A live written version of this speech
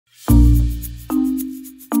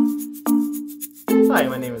Hi,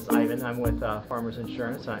 my name is Ivan. I'm with Farmers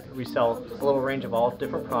Insurance. We sell a little range of all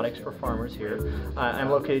different products for farmers here. I'm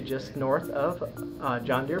located just north of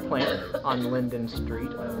John Deere Plant on Linden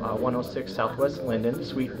Street, 106 Southwest Linden,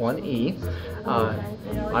 Suite 1E.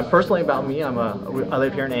 I'm personally about me. I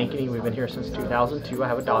live here in Ankeny. We've been here since 2002. I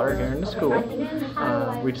have a daughter here in the school.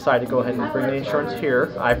 We decided to go ahead and bring the insurance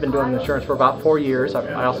here. I've been doing insurance for about 4 years.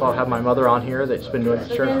 I also have my mother on here that's been doing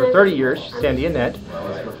insurance for 30 years, Sandy Annette.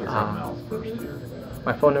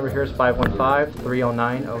 My phone number here is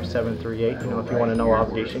 515-309-0738. If you want to know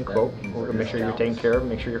obligation quote, we're going to make sure you're taken care of,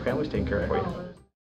 make sure your family's taken care of for you.